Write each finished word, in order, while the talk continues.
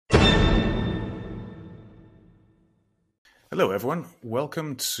Hello, everyone.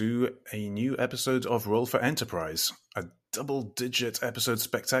 Welcome to a new episode of Roll for Enterprise, a double-digit episode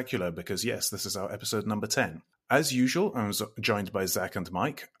spectacular because, yes, this is our episode number 10. As usual, I was joined by Zach and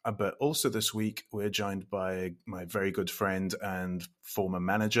Mike, but also this week we're joined by my very good friend and former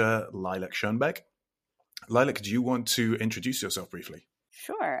manager, Lilac Schoenbeck. Lilac, do you want to introduce yourself briefly?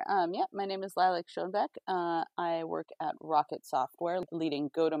 Sure. My name is Lilac Schoenbeck. I work at Rocket Software,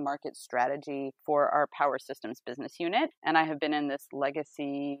 leading go-to-market strategy for our Power Systems business unit. And I have been in this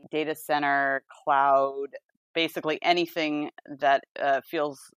legacy data center, cloud, basically anything that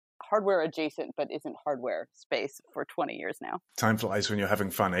feels hardware adjacent but isn't hardware space for 20 years now. Time flies when you're having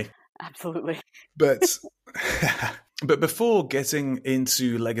fun, eh? Absolutely. But before getting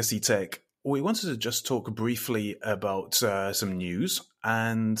into legacy tech, we wanted to just talk briefly about some news.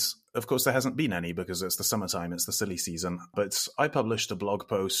 And of course, there hasn't been any because it's the summertime, it's the silly season. But I published a blog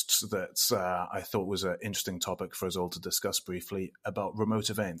post that I thought was an interesting topic for us all to discuss briefly about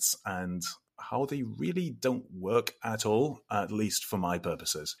remote events and how they really don't work at all, at least for my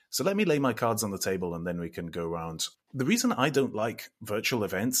purposes. So let me lay my cards on the table and then we can go around. The reason I don't like virtual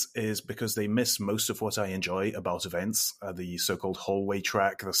events is because they miss most of what I enjoy about events, the so-called hallway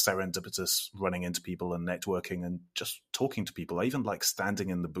track, the serendipitous running into people and networking and just talking to people. I even like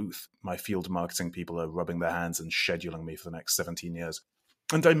standing in the booth. My field marketing people are rubbing their hands and scheduling me for the next 17 years.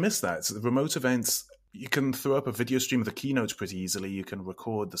 And I miss that. The remote events, you can throw up a video stream of the keynotes pretty easily. You can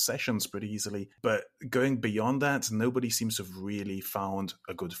record the sessions pretty easily. But going beyond that, nobody seems to have really found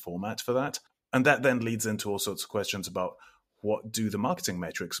a good format for that. And that then leads into all sorts of questions about what do the marketing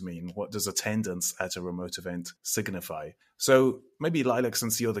metrics mean? What does attendance at a remote event signify? So maybe Lilac,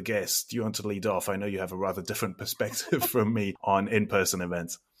 since you're the guest, do you want to lead off? I know you have a rather different perspective from me on in-person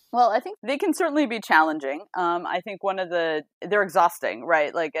events. Well, I think they can certainly be challenging. I think they're exhausting,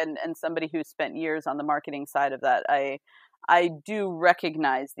 right? And somebody who spent years on the marketing side of that, I do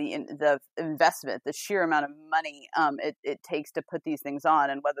recognize the investment, the sheer amount of money it takes to put these things on,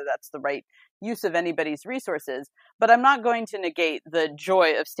 and whether that's the right use of anybody's resources. But I'm not going to negate the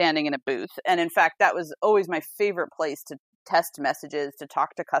joy of standing in a booth. And in fact, that was always my favorite place to test messages, to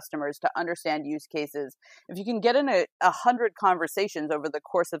talk to customers, to understand use cases. If you can get in 100 conversations over the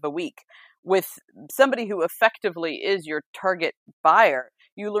course of a week with somebody who effectively is your target buyer,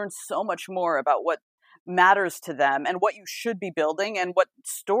 you learn so much more about what matters to them and what you should be building and what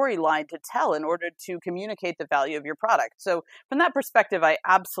storyline to tell in order to communicate the value of your product. So from that perspective, I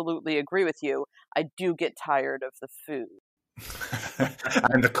absolutely agree with you. I do get tired of the food.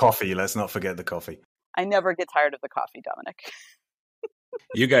 And the coffee. Let's not forget the coffee. I never get tired of the coffee, Dominic.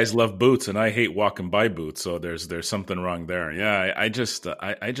 You guys love boots, and I hate walking by boots. So there's something wrong there. Yeah, I just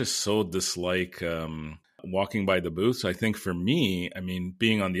so dislike walking by the booths. I think for me, I mean,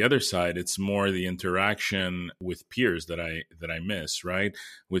 being on the other side, it's more the interaction with peers that I miss, right?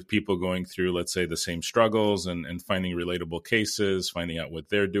 With people going through, let's say, the same struggles and finding relatable cases, finding out what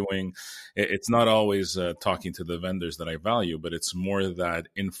they're doing. It's not always talking to the vendors that I value, but it's more that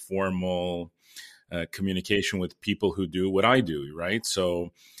informal communication with people who do what I do, right?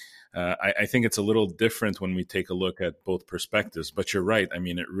 So I think it's a little different when we take a look at both perspectives. But you're right. I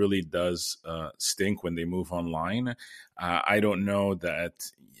mean, it really does stink when they move online. I don't know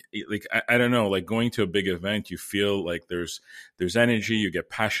that, I don't know, like going to a big event, you feel like there's energy, you get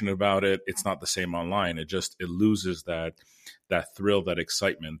passionate about it. It's not the same online. It loses that thrill, that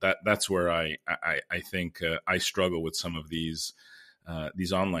excitement. That's where I think I struggle with some of these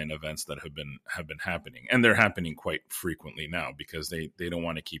online events that have been happening, and they're happening quite frequently now because they don't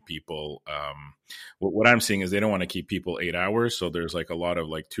want to keep people. What I'm seeing is they don't want to keep people 8 hours, so there's like a lot of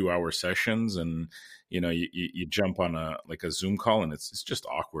like 2-hour sessions, and you jump on a Zoom call, and it's just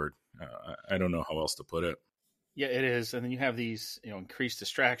awkward. I don't know how else to put it. Yeah, it is, and then you have these increased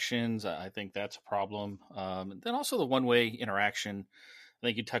distractions. I think that's a problem. Then also the one-way interaction. I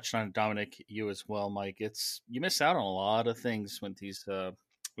think you touched on it, Dominic, you as well, Mike. You miss out on a lot of things with these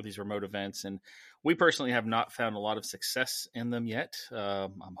remote events, and we personally have not found a lot of success in them yet.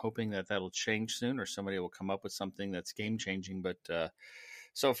 I'm hoping that that'll change soon, or somebody will come up with something that's game changing. But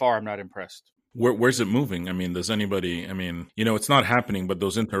so far, I'm not impressed. Where's it moving? I mean, does anybody? I mean, it's not happening, but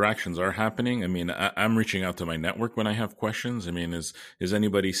those interactions are happening. I mean, I'm reaching out to my network when I have questions. I mean, is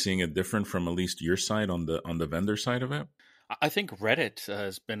anybody seeing it different from at least your side on the vendor side of it? I think Reddit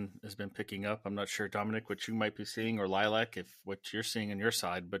has been picking up. I'm not sure, Dominic, what you might be seeing, or Lilac, if what you're seeing on your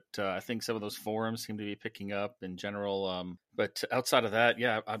side. But I think some of those forums seem to be picking up in general. But outside of that,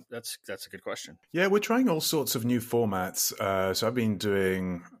 yeah, that's a good question. Yeah, we're trying all sorts of new formats. So I've been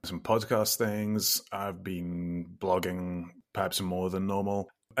doing some podcast things. I've been blogging perhaps more than normal.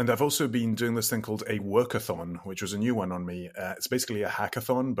 And I've also been doing this thing called a workathon, which was a new one on me. It's basically a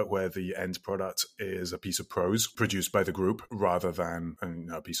hackathon, but where the end product is a piece of prose produced by the group rather than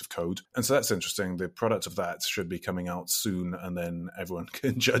a piece of code. And so that's interesting. The product of that should be coming out soon, and then everyone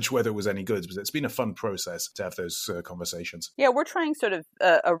can judge whether it was any good. But it's been a fun process to have those conversations. Yeah, we're trying sort of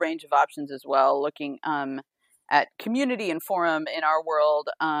a range of options as well, looking at community and forum in our world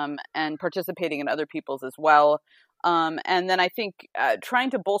and participating in other people's as well. And then I think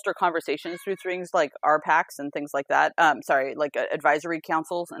trying to bolster conversations through things like RPACs and things like that. Like advisory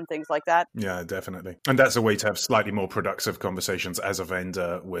councils and things like that. Yeah, definitely. And that's a way to have slightly more productive conversations as a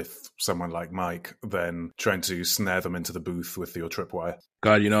vendor with someone like Mike than trying to snare them into the booth with your tripwire.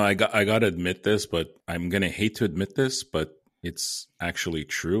 God, I got to admit this, but I'm going to hate to admit this, but it's actually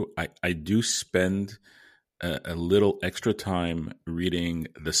true. I do spend a little extra time reading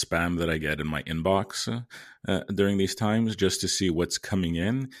the spam that I get in my inbox during these times just to see what's coming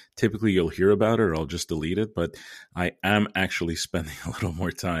in. Typically, you'll hear about it or I'll just delete it, but I am actually spending a little more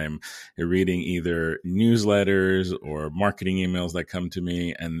time reading either newsletters or marketing emails that come to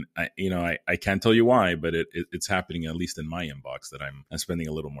me. And I can't tell you why, but it's happening, at least in my inbox, that I'm spending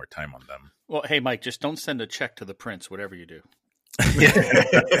a little more time on them. Well, hey, Mike, just don't send a check to the prince, whatever you do.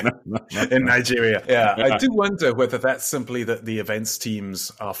 In Nigeria. Yeah, I do wonder whether that's simply that the events teams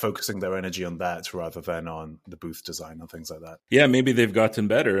are focusing their energy on that rather than on the booth design and things like that. Yeah, maybe they've gotten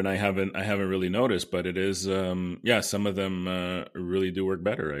better, and I haven't really noticed, but it is some of them really do work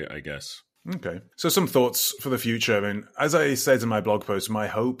better, I guess. Okay. So some thoughts for the future. I mean, as I said in my blog post, my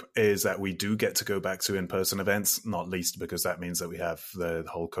hope is that we do get to go back to in-person events, not least because that means that we have the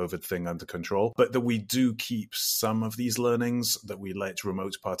whole COVID thing under control, but that we do keep some of these learnings, that we let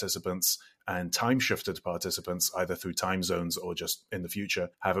remote participants and time-shifted participants, either through time zones or just in the future,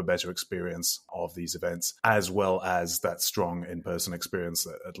 have a better experience of these events, as well as that strong in-person experience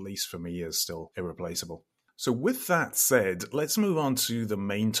that, at least for me, is still irreplaceable. So with that said, let's move on to the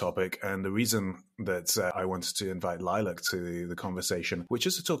main topic and the reason that I wanted to invite Lilac to the conversation, which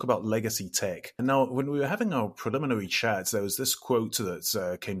is to talk about legacy tech. And now, when we were having our preliminary chat, there was this quote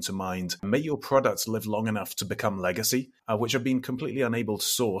that came to mind: "May your products live long enough to become legacy," which I've been completely unable to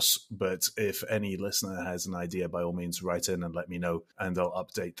source. But if any listener has an idea, by all means, write in and let me know, and I'll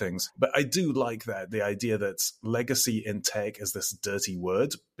update things. But I do like that, the idea that legacy in tech is this dirty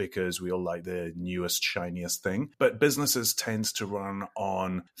word, because we all like the newest, shiniest thing. But businesses tend to run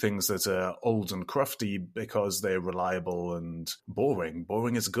on things that are old and crufty because they're reliable and boring.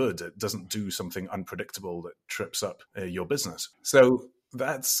 Boring is good. It doesn't do something unpredictable that trips up your business. So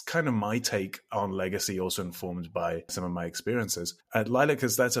that's kind of my take on legacy, also informed by some of my experiences. Lilac,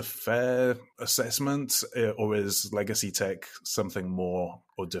 is that a fair assessment, or is legacy tech something more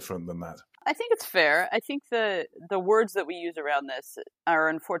or different than that? I think it's fair. I think the words that we use around this are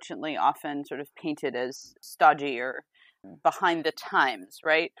unfortunately often sort of painted as stodgy or behind the times,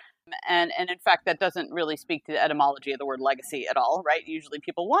 right? And in fact, that doesn't really speak to the etymology of the word legacy at all, right? Usually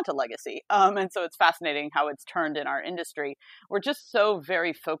people want a legacy. And so it's fascinating how it's turned in our industry. We're just so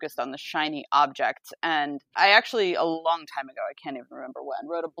very focused on the shiny object. And I actually, a long time ago, I can't even remember when,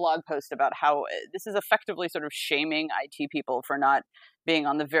 wrote a blog post about how this is effectively sort of shaming IT people for not being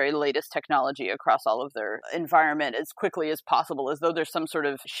on the very latest technology across all of their environment as quickly as possible, as though there's some sort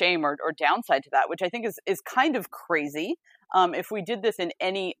of shame or downside to that, which I think is kind of crazy. If we did this in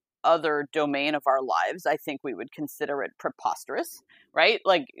any other domain of our lives, I think we would consider it preposterous, right?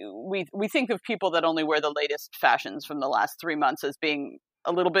 Like we think of people that only wear the latest fashions from the last 3 months as being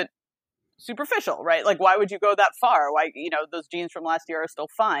a little bit superficial, right? Like, why would you go that far? Why, those jeans from last year are still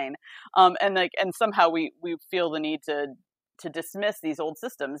fine. And somehow we feel the need to dismiss these old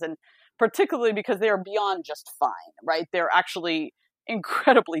systems, and particularly because they are beyond just fine, right? They're actually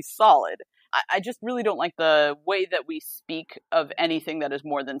incredibly solid. I just really don't like the way that we speak of anything that is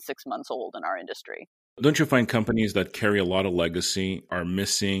more than 6 months old in our industry. Don't you find companies that carry a lot of legacy are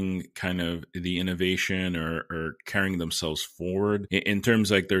missing kind of the innovation or carrying themselves forward in terms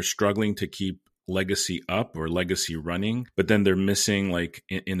like they're struggling to keep legacy up or legacy running, but then they're missing like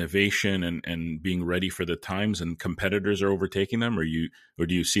innovation and being ready for the times, and competitors are overtaking them? Or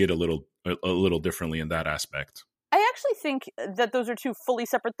do you see it a little differently in that aspect? I actually think that those are two fully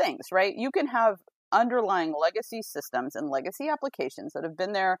separate things, right? You can have underlying legacy systems and legacy applications that have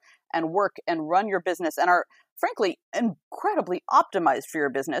been there and work and run your business and are, frankly, incredibly optimized for your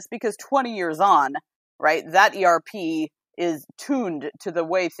business because 20 years on, right, that ERP is tuned to the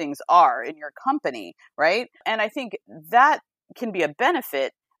way things are in your company, right? And I think that can be a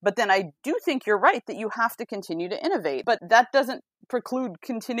benefit. But then I do think you're right that you have to continue to innovate. But that doesn't preclude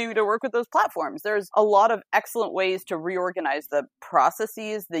continuing to work with those platforms. There's a lot of excellent ways to reorganize the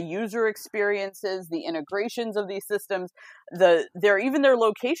processes, the user experiences, the integrations of these systems, even their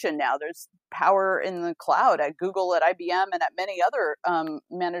location now. There's power in the cloud at Google, at IBM, and at many other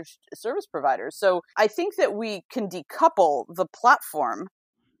managed service providers. So I think that we can decouple the platform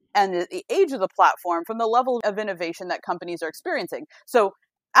and the age of the platform from the level of innovation that companies are experiencing. So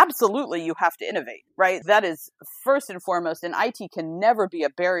absolutely, you have to innovate, right? That is first and foremost, and IT can never be a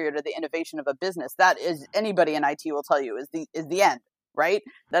barrier to the innovation of a business. That is, anybody in IT will tell you, is the end, right?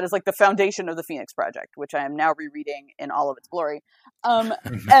 That is like the foundation of the Phoenix Project, which I am now rereading in all of its glory. And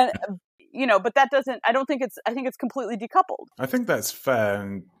but that doesn't. I think it's completely decoupled. I think that's fair,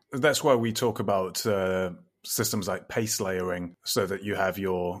 and that's why we talk about systems like pace layering, so that you have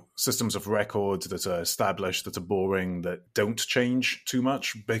your systems of record that are established, that are boring, that don't change too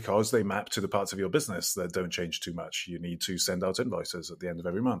much because they map to the parts of your business that don't change too much. You need to send out invoices at the end of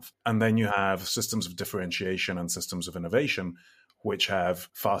every month. And then you have systems of differentiation and systems of innovation, which have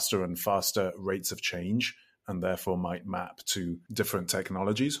faster and faster rates of change, and therefore might map to different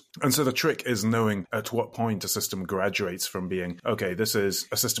technologies. And so the trick is knowing at what point a system graduates from being, okay, this is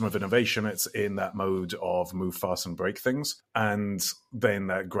a system of innovation, it's in that mode of move fast and break things, and then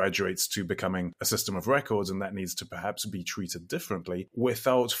that graduates to becoming a system of records, and that needs to perhaps be treated differently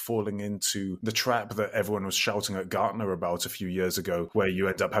without falling into the trap that everyone was shouting at Gartner about a few years ago, where you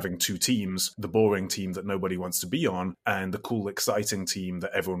end up having two teams, the boring team that nobody wants to be on, and the cool, exciting team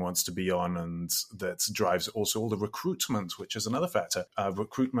that everyone wants to be on, and that drives also all the recruitment, which is another factor.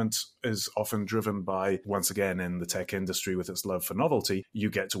 Recruitment is often driven by, once again, in the tech industry with its love for novelty, you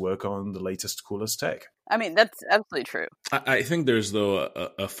get to work on the latest, coolest tech. I mean, that's absolutely true. I think there's, though,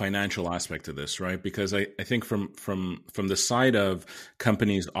 a financial aspect to this, right? Because I think from the side of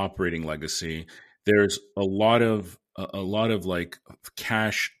companies operating legacy, there's a lot of like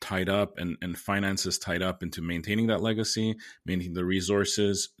cash tied up and finances tied up into maintaining that legacy, maintaining the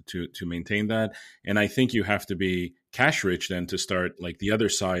resources to maintain that. And I think you have to be cash rich then to start like the other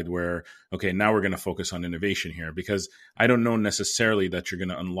side where, okay, now we're going to focus on innovation here, because I don't know necessarily that you're going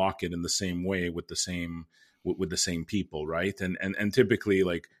to unlock it in the same way with the same people, right? And typically,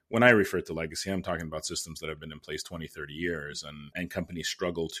 like when I refer to legacy, I'm talking about systems that have been in place 20, 30 years and companies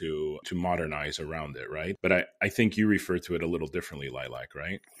struggle to modernize around it, right? But I think you refer to it a little differently, Lilac,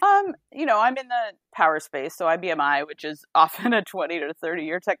 right? I'm in the power space, so IBMI, which is often a 20 to 30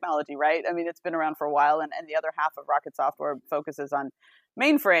 year technology, right? I mean, it's been around for a while, and the other half of Rocket Software focuses on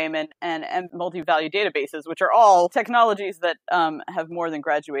mainframe and multi-value databases, which are all technologies that have more than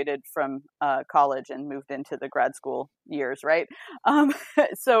graduated from college and moved into the grad school years, right?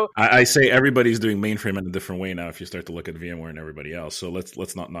 So I say everybody's doing mainframe in a different way now if you start to look at VMware and everybody else. So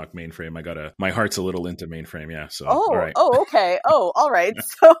let's not knock mainframe. My heart's a little into mainframe, yeah. So all right. Okay. All right.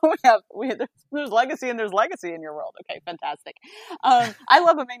 So there's legacy and there's legacy in your world. Okay, fantastic. I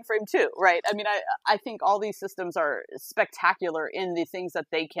love a mainframe too, right? I mean, I think all these systems are spectacular in the things that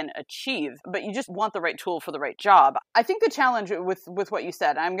they can achieve, but you just want the right tool for the right job. I think the challenge with what you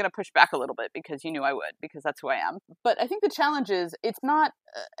said, I'm going to push back a little bit because you knew I would, because that's who I am. But I think the challenge is it's not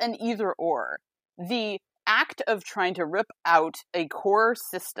an either or. The act of trying to rip out a core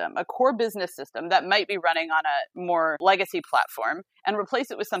system, a core business system that might be running on a more legacy platform and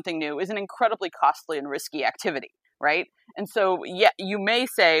replace it with something new is an incredibly costly and risky activity, right? And so, yeah, you may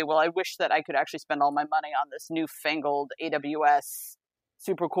say, well, I wish that I could actually spend all my money on this newfangled AWS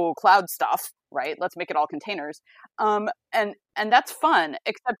super cool cloud stuff, right? Let's make it all containers. And that's fun,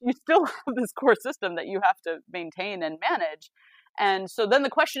 except you still have this core system that you have to maintain and manage. And so then the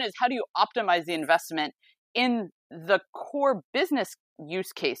question is, how do you optimize the investment in the core business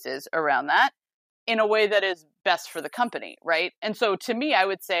use cases around that in a way that is best for the company, right? And so to me, I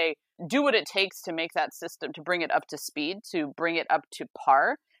would say, do what it takes to make that system, to bring it up to speed, to bring it up to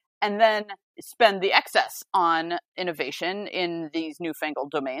par, and then spend the excess on innovation in these newfangled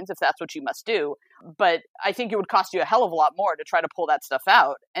domains, if that's what you must do. But I think it would cost you a hell of a lot more to try to pull that stuff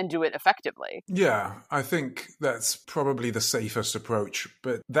out and do it effectively. Yeah, I think that's probably the safest approach,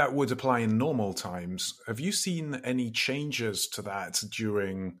 but that would apply in normal times. Have you seen any changes to that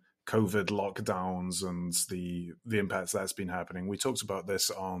during COVID lockdowns and the impacts that's been happening? We talked about this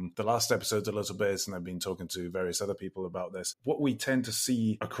on the last episode a little bit, and I've been talking to various other people about this. What we tend to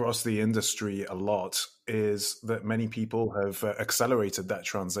see across the industry a lot is that many people have accelerated that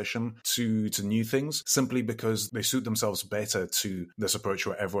transition to new things simply because they suit themselves better to this approach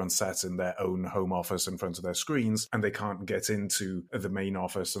where everyone's sat in their own home office in front of their screens and they can't get into the main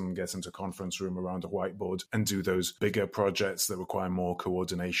office and get into a conference room around a whiteboard and do those bigger projects that require more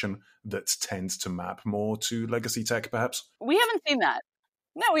coordination that tend to map more to legacy tech, perhaps. We haven't seen that.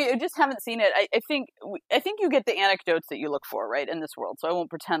 No, we just haven't seen it. I think you get the anecdotes that you look for, right, in this world. So I won't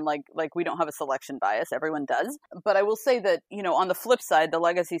pretend like we don't have a selection bias. Everyone does. But I will say that, on the flip side, the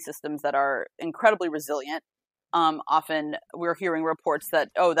legacy systems that are incredibly resilient, often we're hearing reports that,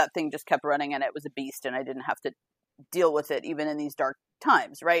 that thing just kept running and it was a beast and I didn't have to deal with it even in these dark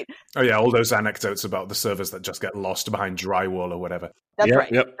times, right? Oh yeah, all those anecdotes about the servers that just get lost behind drywall or whatever. That's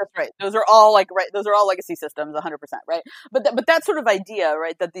right. Yep. That's right. Those are all those are all legacy systems, 100%, right? But that sort of idea,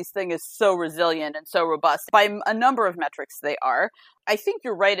 right, that this thing is so resilient and so robust, by a number of metrics they are. I think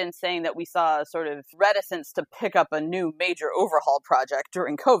you're right in saying that we saw a sort of reticence to pick up a new major overhaul project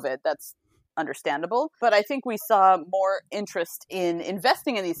during COVID. That's understandable. But I think we saw more interest in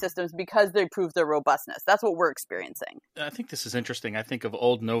investing in these systems because they prove their robustness. That's what we're experiencing. I think this is interesting. I think of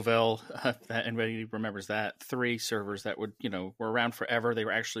old Novell, that anybody remembers that, 3 servers that were around forever. They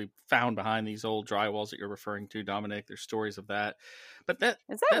were actually found behind these old drywalls that you're referring to, Dominic. There's stories of that. But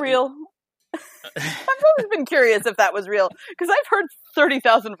is that real? I've always been curious if that was real, because I've heard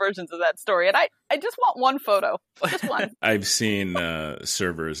 30,000 versions of that story, and I just want one photo, just one. I've seen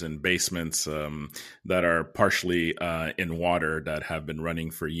servers in basements that are partially in water that have been running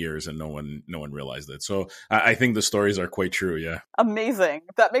for years, and no one realized it. So I think the stories are quite true. Yeah, amazing.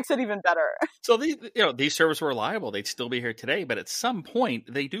 That makes it even better. So these servers were reliable; they'd still be here today, but at some point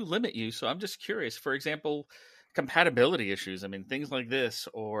they do limit you. So I'm just curious. For example, compatibility issues. I mean, things like this,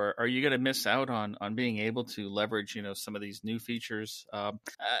 or are you going to miss out on being able to leverage, some of these new features?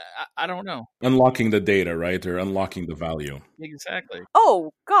 I don't know. Unlocking the data, right? Or unlocking the value. Exactly.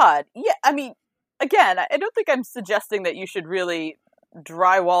 Oh, God. Yeah. I mean, again, I don't think I'm suggesting that you should really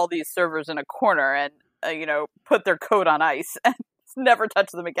drywall these servers in a corner and, put their code on ice and never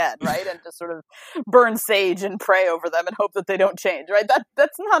touch them again, right? And just sort of burn sage and pray over them and hope that they don't change, right?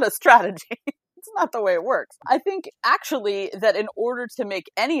 That's not a strategy. It's not the way it works. I think actually that in order to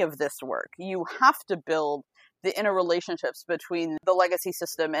make any of this work, you have to build the interrelationships between the legacy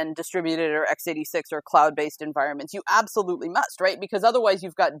system and distributed or x86 or cloud-based environments. You absolutely must, right? Because otherwise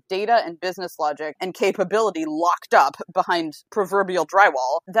you've got data and business logic and capability locked up behind proverbial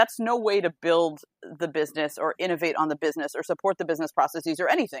drywall. That's no way to build the business or innovate on the business or support the business processes or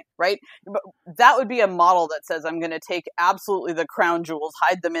anything, right? But that would be a model that says, I'm going to take absolutely the crown jewels,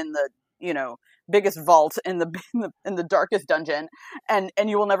 hide them in the biggest vault in the darkest dungeon, and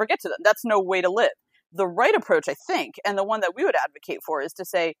you will never get to them. That's no way to live. The right approach, I think, and the one that we would advocate for, is to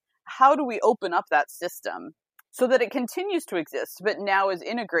say, how do we open up that system so that it continues to exist, but now is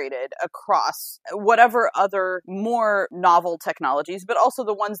integrated across whatever other more novel technologies, but also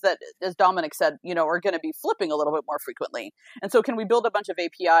the ones that, as Dominic said, are going to be flipping a little bit more frequently. And so can we build a bunch of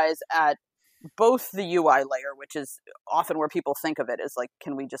APIs at both the UI layer, which is often where people think of it as like,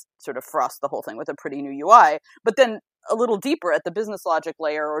 can we just sort of frost the whole thing with a pretty new UI? But then a little deeper at the business logic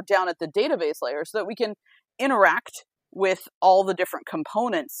layer or down at the database layer so that we can interact with all the different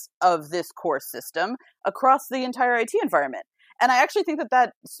components of this core system across the entire IT environment. And I actually think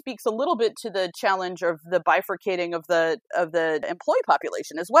that speaks a little bit to the challenge of the bifurcating of the employee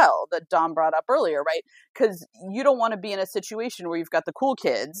population as well, that Dom brought up earlier, right? Because you don't want to be in a situation where you've got the cool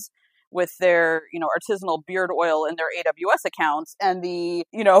kids with their, artisanal beard oil in their AWS accounts and the,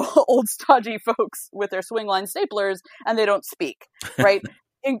 old stodgy folks with their swingline staplers and they don't speak, right?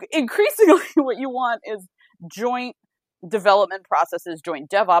 Increasingly, what you want is joint development processes, joint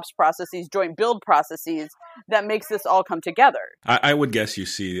DevOps processes, joint build processes that makes this all come together. I would guess you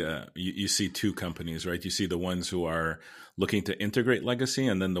see you see 2 companies, right? You see the ones who are looking to integrate legacy,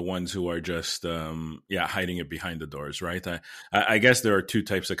 and then the ones who are just hiding it behind the doors, right? I guess there are 2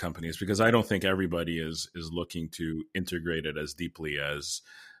 types of companies, because I don't think everybody is looking to integrate it as deeply as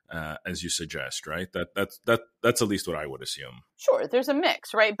you suggest, right? That's at least what I would assume. Sure, there's a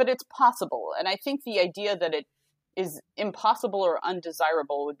mix, right? But it's possible, and I think the idea that it is impossible or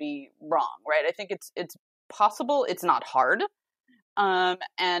undesirable would be wrong, right? I think it's possible. It's not hard. And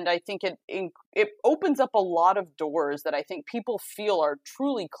I think it opens up a lot of doors that I think people feel are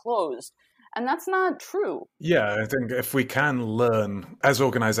truly closed. And that's not true. Yeah, I think if we can learn as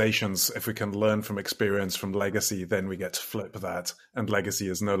organizations, if we can learn from experience from legacy, then we get to flip that. And legacy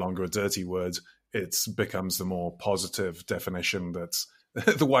is no longer a dirty word. It becomes the more positive definition that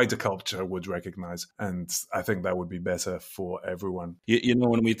the wider culture would recognize. And I think that would be better for everyone. You know,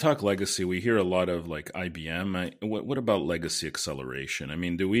 when we talk legacy, we hear a lot of like IBM. What about legacy acceleration? I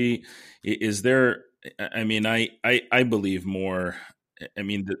mean, is there, I mean, I believe more, I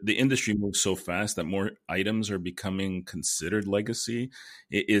mean, the industry moves so fast that more items are becoming considered legacy.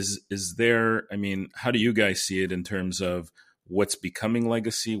 Is there, I mean, how do you guys see it in terms of what's becoming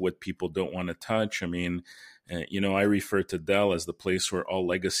legacy, what people don't want to touch? I mean, you know, I refer to Dell as the place where all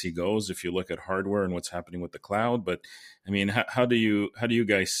legacy goes if you look at hardware and what's happening with the cloud. But I mean, how do you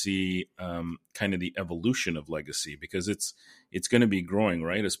guys see kind of the evolution of legacy? Because it's going to be growing,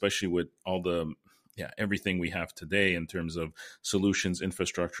 right? Especially with all the everything we have today in terms of solutions,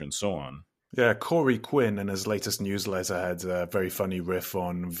 infrastructure, and so on. Yeah, Corey Quinn in his latest newsletter had a very funny riff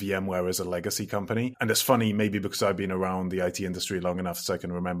on VMware as a legacy company. And it's funny, maybe because I've been around the IT industry long enough so I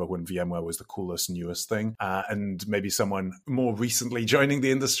can remember when VMware was the coolest, newest thing. And maybe someone more recently joining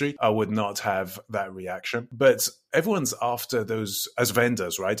the industry would not have that reaction. But everyone's after those, as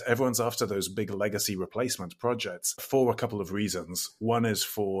vendors, right? Everyone's after those big legacy replacement projects for a couple of reasons. One is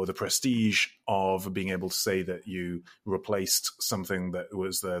for the prestige of being able to say that you replaced something that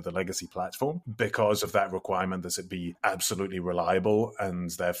was the legacy platform, because of that requirement that it be absolutely reliable,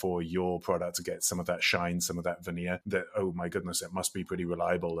 and therefore your product gets some of that shine, some of that veneer that, oh my goodness, it must be pretty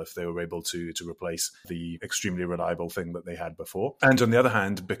reliable if they were able to replace the extremely reliable thing that they had before. And on the other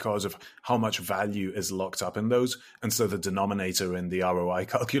hand, because of how much value is locked up in those, and so the denominator in the ROI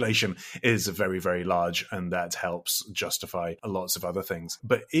calculation is very, very large, and that helps justify lots of other things.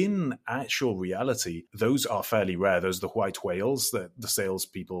 But in actual reality, those are fairly rare. Those are the white whales that the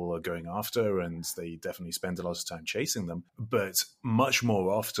salespeople are going after, and they definitely spend a lot of time chasing them. But much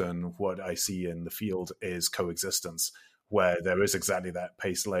more often, what I see in the field is coexistence, where there is exactly that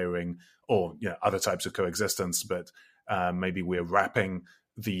pace layering, or other types of coexistence, but maybe we're wrapping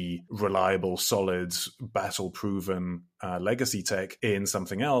the reliable, solid, battle-proven legacy tech in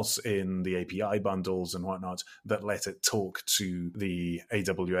something else, in the API bundles and whatnot, that let it talk to the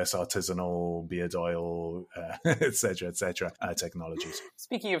AWS artisanal, beard oil, et cetera, technologies.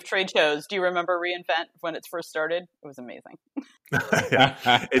 Speaking of trade shows, do you remember reInvent when it first started? It was amazing.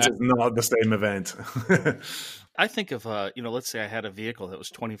 Yeah, it is not the same event. I think of, let's say I had a vehicle that was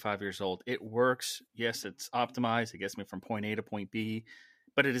 25 years old. It works. Yes, it's optimized. It gets me from point A to point B.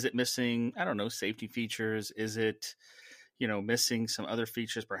 But is it missing, I don't know, safety features? Is it, missing some other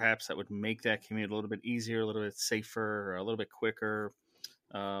features perhaps that would make that commute a little bit easier, a little bit safer, or a little bit quicker?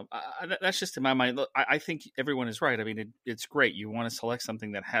 That's just in my mind. Look, I think everyone is right. I mean, it's great. You want to select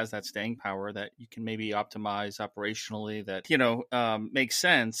something that has that staying power, that you can maybe optimize operationally, that, makes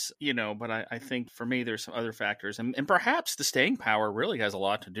sense, but I think for me, there's some other factors, and perhaps the staying power really has a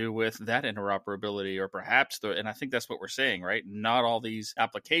lot to do with that interoperability, or perhaps and I think that's what we're saying, right? Not all these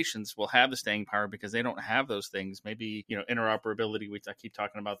applications will have the staying power because they don't have those things. Maybe, interoperability, I keep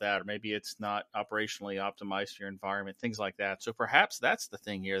talking about that, or maybe it's not operationally optimized for your environment, things like that. So perhaps that's the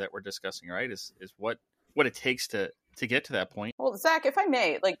thing here that we're discussing, right, is what it takes to get to that point. Well, Zach, if I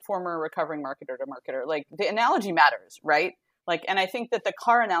may, like former recovering marketer to marketer, like the analogy matters, right? Like, and I think that the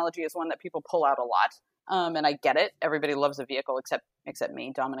car analogy is one that people pull out a lot. And I get it. Everybody loves a vehicle except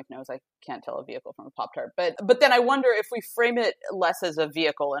me. Dominic knows I can't tell a vehicle from a Pop-Tart. But then I wonder if we frame it less as a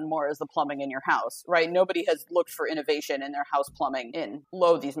vehicle and more as the plumbing in your house, right? Nobody has looked for innovation in their house plumbing in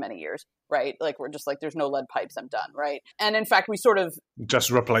these many years, right? Like, we're just like, there's no lead pipes, I'm done, right? And in fact, we sort of just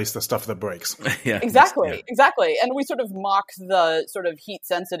replace the stuff that breaks. Yeah, exactly. And we sort of mock the sort of heat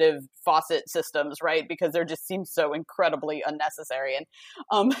sensitive faucet systems, right? Because they just seem so incredibly unnecessary.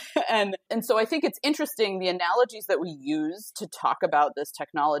 And so I think it's interesting, the analogies that we use to talk about this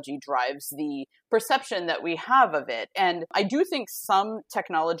technology drives the perception that we have of it. And I do think some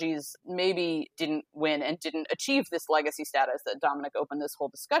technologies maybe didn't win and didn't achieve this legacy status that Dominic opened this whole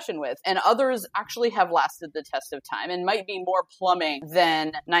discussion with. And others actually have lasted the test of time and might be more plumbing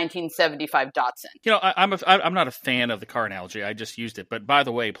than 1975 Datsun. I'm not a fan of the car analogy. I just used it. But by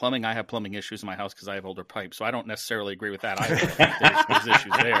the way, plumbing, I have plumbing issues in my house because I have older pipes. So I don't necessarily agree with that. There's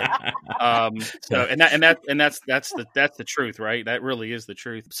issues there. That's the truth, right? That really is the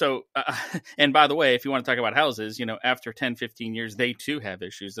truth. So, and by the way, if you want to talk about houses, after 10, 15 years, they too have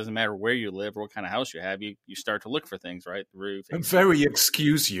issues. Doesn't matter where you live or what kind of house you have. You start to look for things, right? The roof. Very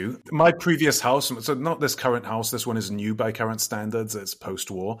excuse you. My previous house, so not this current house, this one is new by current standards. It's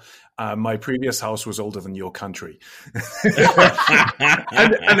post-war. My previous house was older than your country.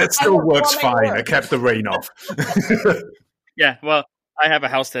 and it still works fine. It kept the rain off. Yeah, well, I have a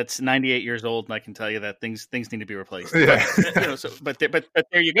house that's 98 years old, and I can tell you that things need to be replaced. Yeah. But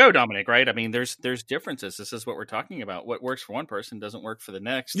there you go, Dominic. Right? I mean, there's differences. This is what we're talking about. What works for one person doesn't work for the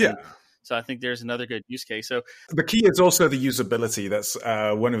next. Yeah. And so I think there's another good use case. So the key is also the usability. That's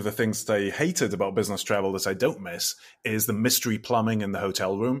one of the things that I hated about business travel that I don't miss is the mystery plumbing in the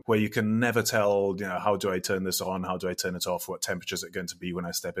hotel room, where you can never tell, how do I turn this on? How do I turn it off? What temperature is it going to be when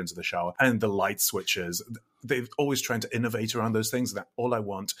I step into the shower? And the light switches. They're always trying to innovate around those things. That all I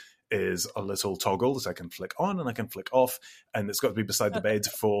want is a little toggle that I can flick on and I can flick off, and it's got to be beside the bed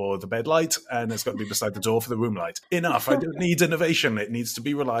for the bed light, and it's got to be beside the door for the room light. Enough. I don't need innovation. It needs to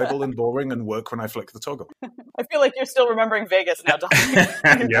be reliable and boring and work when I flick the toggle. I feel like you're still remembering Vegas now, Don.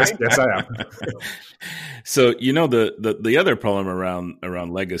 Yes, I am. So, the other problem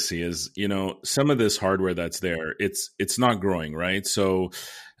around legacy is, some of this hardware that's there, it's not growing, right? So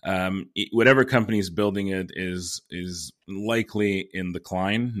whatever company is building it is likely in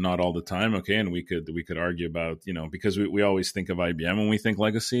decline, not all the time. Okay. And we could argue about, because we always think of IBM when we think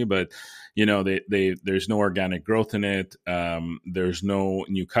legacy, but there's no organic growth in it. There's no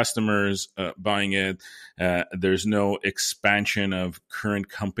new customers buying it. There's no expansion of current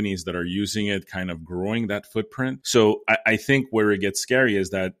companies that are using it, kind of growing that footprint. So I think where it gets scary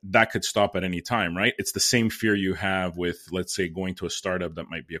is that could stop at any time, right? It's the same fear you have with, let's say, going to a startup that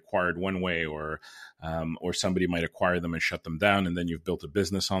might be acquired one way, or somebody might acquire them and shut them down, and then you've built a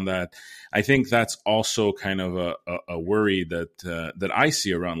business on that. I think that's also kind of a worry that I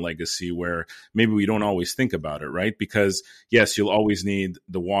see around legacy, where maybe we don't always think about it, right? Because yes, you'll always need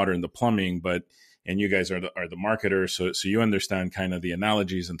the water and the plumbing, and you guys are the marketers, so you understand kind of the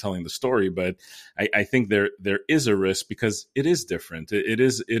analogies and telling the story. But I think there is a risk because it is different. It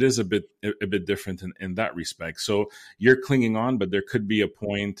is a bit different in that respect. So you're clinging on, but there could be a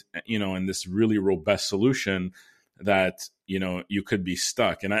point, in this really robust solution that you could be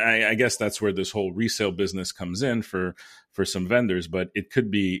stuck. And I guess that's where this whole resale business comes in for some vendors, but it could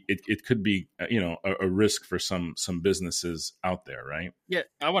be a risk for some businesses out there, right? Yeah,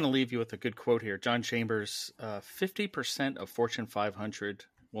 I want to leave you with a good quote here. John Chambers, 50% of Fortune 500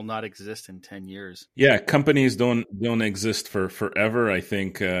 will not exist in 10 years. Yeah, companies don't exist for forever. I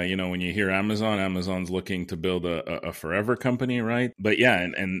think when you hear Amazon's looking to build a forever company, right? But yeah,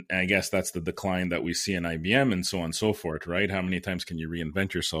 and I guess that's the decline that we see in IBM and so on and so forth, right? How many times can you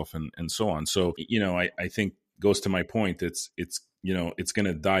reinvent yourself and so on? So I think goes to my point. It's going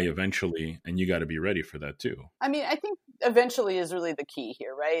to die eventually, and you got to be ready for that too. I mean, I think eventually is really the key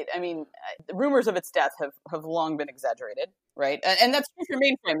here, right? I mean, the rumors of its death have long been exaggerated, right? And that's true for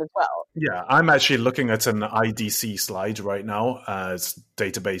mainframe as well. Yeah, I'm actually looking at an IDC slide right now as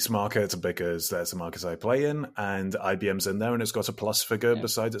database market, because that's a market I play in, and IBM's in there, and it's got a plus figure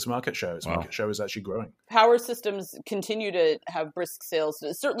beside its market share. Its market share is actually growing. Power systems continue to have brisk sales,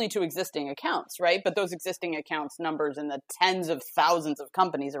 certainly to existing accounts, right? But those existing accounts numbers in the tens of thousands of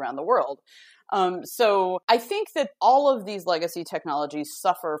companies around the world. So I think that all of these legacy technologies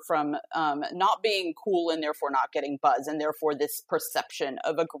suffer from not being cool and therefore not getting buzz, and therefore this perception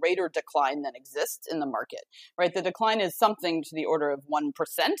of a greater decline than exists in the market, right? The decline is something to the order of 1%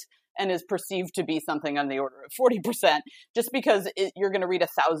 and is perceived to be something on the order of 40%, just because you're going to read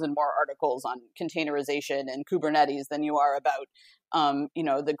 1,000 more articles on containerization and Kubernetes than you are about,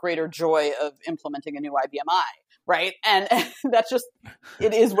 the greater joy of implementing a new IBM I. Right. And that's just,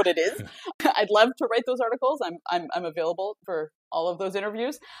 it is what it is. I'd love to write those articles. I'm available for all of those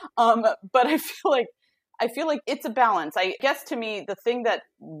interviews. But I feel like it's a balance. I guess to me, the thing that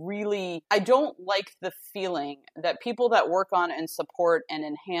really, I don't like the feeling that people that work on and support and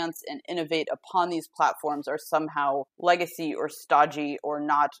enhance and innovate upon these platforms are somehow legacy or stodgy or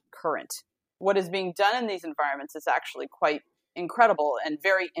not current. What is being done in these environments is actually quite incredible and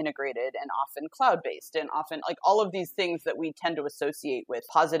very integrated and often cloud-based and often like all of these things that we tend to associate with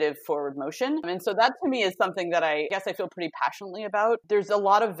positive forward motion. And so that to me is something that I guess I feel pretty passionately about. There's a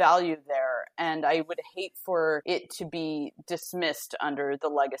lot of value there, and I would hate for it to be dismissed under the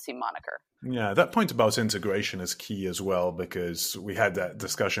legacy moniker. Yeah, that point about integration is key as well, because we had that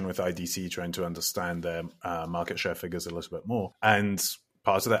discussion with IDC trying to understand their market share figures a little bit more. And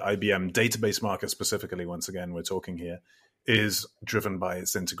part of that IBM database market specifically, once again, we're talking here, is driven by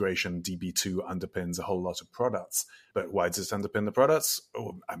its integration. DB2 underpins a whole lot of products. But why does it underpin the products?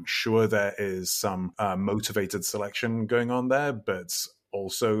 Oh, I'm sure there is some motivated selection going on there, but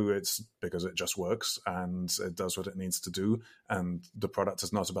also it's because it just works and it does what it needs to do. And the product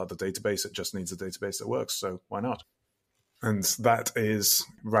is not about the database. It just needs a database that works. So why not? And that is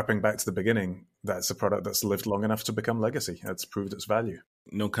wrapping back to the beginning. That's a product that's lived long enough to become legacy. It's proved its value.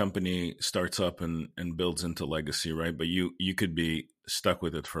 No company starts up and builds into legacy, right? But you could be stuck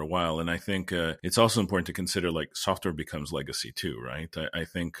with it for a while. And I think it's also important to consider like software becomes legacy too, right? I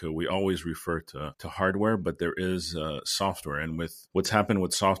think we always refer to hardware, but there is software. And with what's happened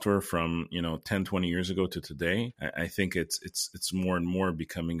with software from, 10, 20 years ago to today, I think it's more and more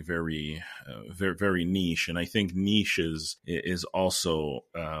becoming very, very, very niche. And I think niche is also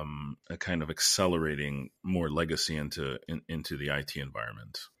a kind of accelerating more legacy into the IT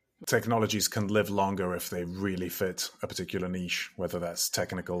environment. Technologies can live longer if they really fit a particular niche, whether that's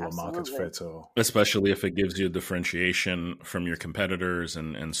technical or market fit, or especially if it gives you differentiation from your competitors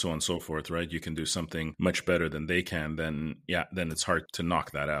and so on and so forth, right? You can do something much better than they can, then it's hard to knock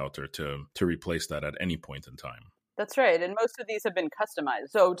that out or to replace that at any point in time. That's right. And most of these have been customized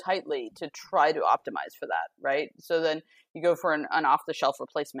so tightly to try to optimize for that, right? So then you go for an off-the-shelf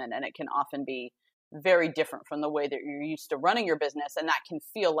replacement, and it can often be very different from the way that you're used to running your business, and that can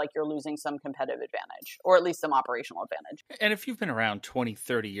feel like you're losing some competitive advantage, or at least some operational advantage. And if you've been around 20,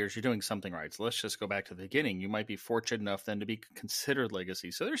 30 years, you're doing something right. So let's just go back to the beginning. You might be fortunate enough then to be considered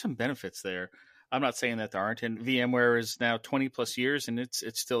legacy. So there's some benefits there. I'm not saying that there aren't, and VMware is now 20 plus years and it's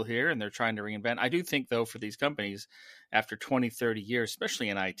still here and they're trying to reinvent. I do think though, for these companies after 20, 30 years, especially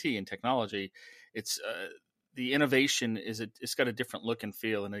in IT and technology, it's the innovation it's got a different look and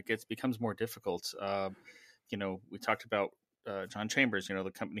feel, and it becomes more difficult. We talked about John Chambers,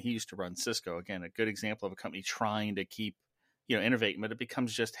 the company he used to run, Cisco. Again, a good example of a company trying to keep, innovate, but it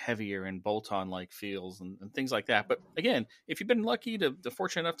becomes just heavier and bolt-on like feels and things like that. But again, if you've been lucky to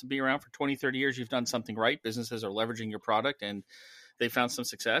fortunate enough to be around for 20, 30 years, you've done something right. Businesses are leveraging your product and they found some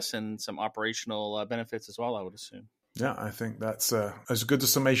success and some operational benefits as well, I would assume. Yeah, I think that's as good a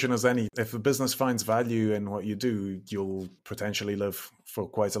summation as any. If a business finds value in what you do, you'll potentially live for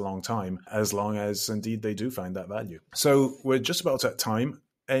quite a long time, as long as indeed they do find that value. So we're just about at time.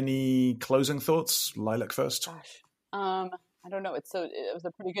 Any closing thoughts? Lilac first. Gosh, I don't know. It was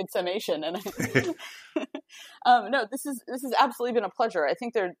a pretty good summation, and no, this has absolutely been a pleasure. I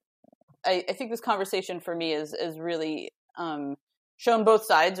think I think this conversation for me is really shown both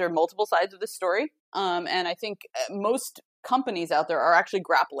sides or multiple sides of this story. And I think most companies out there are actually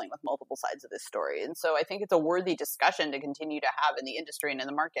grappling with multiple sides of this story. And so I think it's a worthy discussion to continue to have in the industry and in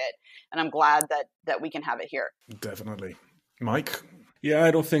the market. And I'm glad that we can have it here. Definitely. Mike? Yeah,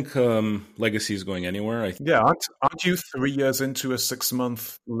 I don't think legacy is going anywhere. Aren't you 3 years into a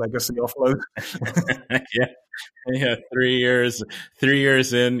 6-month legacy offload? Yeah, 3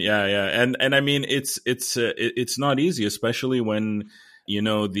 years in. Yeah. And I mean, it's not easy, especially when,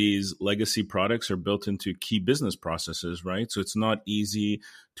 these legacy products are built into key business processes, right? So it's not easy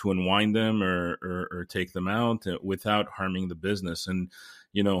to unwind them or take them out without harming the business. And,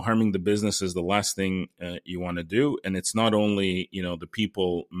 harming the business is the last thing you want to do. And it's not only, the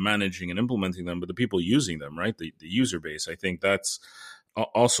people managing and implementing them, but the people using them, right? The user base. I think that's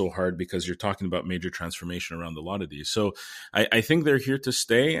also hard because you're talking about major transformation around a lot of these. So I think they're here to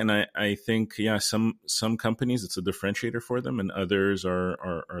stay. And I think, some companies, it's a differentiator for them, and others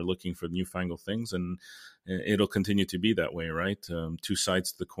are looking for newfangled things. And it'll continue to be that way, right? Two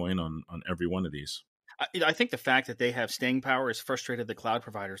sides to the coin on every one of these. I think the fact that they have staying power has frustrated the cloud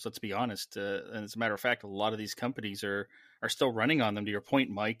providers, let's be honest. And as a matter of fact, a lot of these companies are still running on them, to your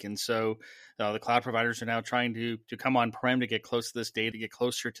point, Mike. And so the cloud providers are now trying to come on-prem to get close to this data, get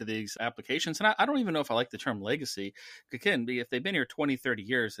closer to these applications. And I don't even know if I like the term legacy. Again, if they've been here 20, 30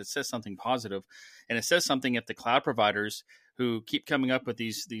 years, it says something positive. And it says something if the cloud providers who keep coming up with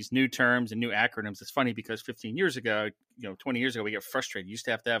these new terms and new acronyms. It's funny because 15 years ago, 20 years ago, we get frustrated. You used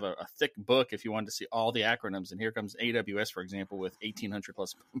to have a thick book if you wanted to see all the acronyms. And here comes AWS, for example, with 1,800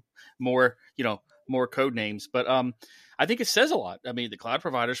 plus more code names. But I think it says a lot. I mean, the cloud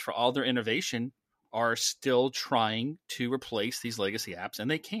providers, for all their innovation, are still trying to replace these legacy apps,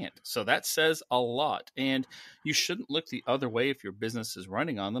 and they can't. So that says a lot. And you shouldn't look the other way if your business is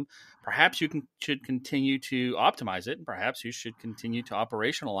running on them. Perhaps you should continue to optimize it, and perhaps you should continue to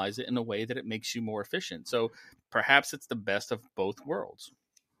operationalize it in a way that it makes you more efficient. So perhaps it's the best of both worlds.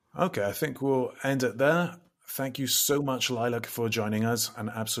 Okay, I think we'll end it there. Thank you so much, Lilac, for joining us.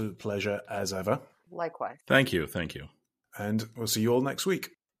 An absolute pleasure as ever. Likewise. Thank you. And we'll see you all next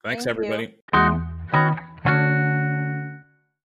week. Thanks, Thank everybody. you.